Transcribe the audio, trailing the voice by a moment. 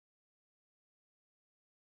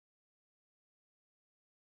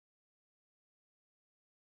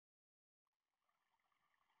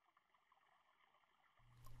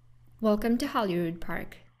Welcome to Holyrood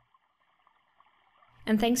Park,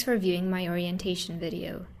 and thanks for viewing my orientation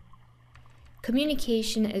video.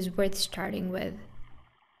 Communication is worth starting with.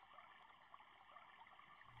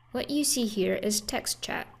 What you see here is text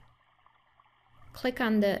chat. Click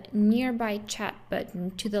on the Nearby Chat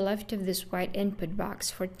button to the left of this white input box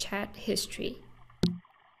for chat history.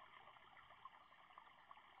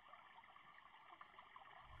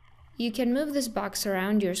 You can move this box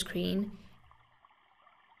around your screen,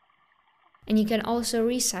 and you can also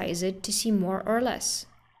resize it to see more or less.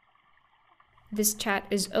 This chat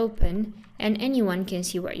is open and anyone can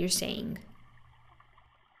see what you're saying.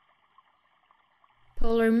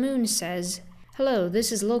 Polar Moon says, "Hello,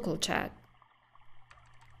 this is local chat."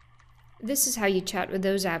 This is how you chat with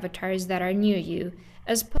those avatars that are near you,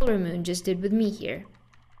 as Polar Moon just did with me here.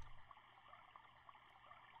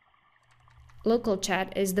 Local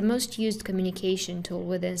chat is the most used communication tool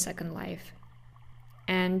within Second Life.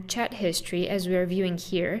 And chat history, as we are viewing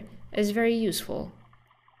here, is very useful.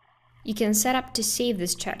 You can set up to save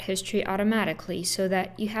this chat history automatically so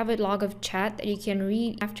that you have a log of chat that you can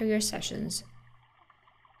read after your sessions.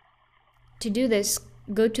 To do this,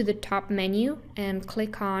 go to the top menu and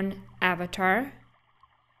click on Avatar,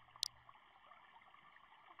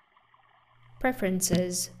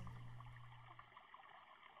 Preferences,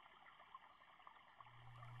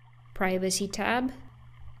 Privacy tab,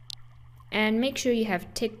 and make sure you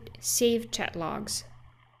have ticked Save Chat Logs.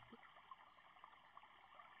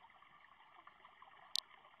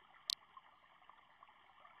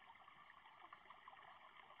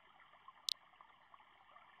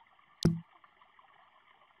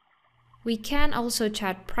 We can also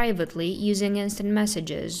chat privately using instant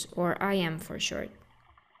messages, or IM for short.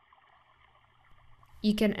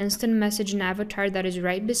 You can instant message an avatar that is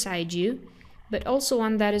right beside you, but also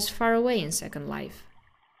one that is far away in Second Life.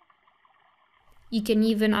 You can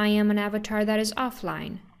even IM an avatar that is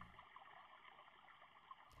offline.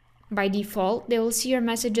 By default, they will see your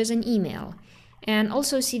messages in email, and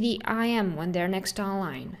also see the IM when they're next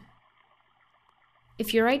online.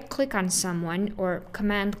 If you right-click on someone, or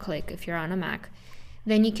command-click if you're on a Mac,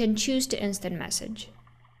 then you can choose to instant message.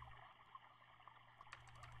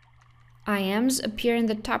 IMs appear in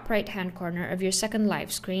the top right-hand corner of your Second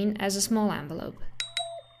Life screen as a small envelope.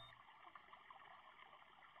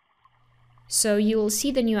 So you will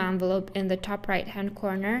see the new envelope in the top right-hand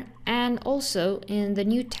corner and also in the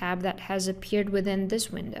new tab that has appeared within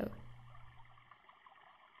this window.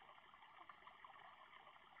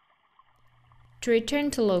 To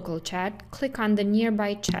return to local chat, click on the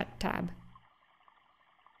Nearby Chat tab.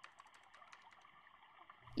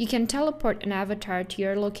 You can teleport an avatar to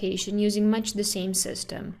your location using much the same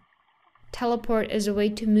system. Teleport is a way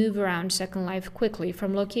to move around Second Life quickly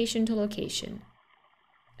from location to location.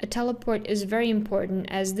 A teleport is very important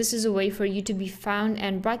as this is a way for you to be found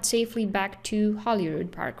and brought safely back to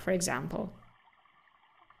Holyrood Park, for example.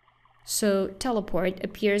 So, teleport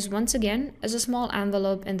appears once again as a small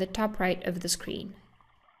envelope in the top right of the screen.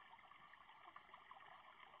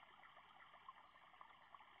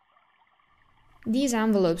 These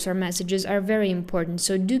envelopes or messages are very important,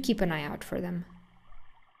 so do keep an eye out for them.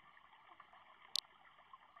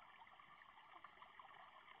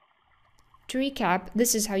 To recap,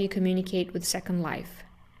 this is how you communicate with Second Life.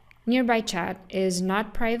 Nearby Chat is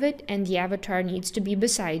not private and the avatar needs to be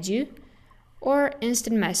beside you, or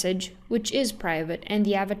Instant Message, which is private and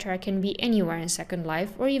the avatar can be anywhere in Second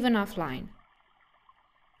Life or even offline.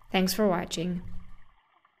 Thanks for watching.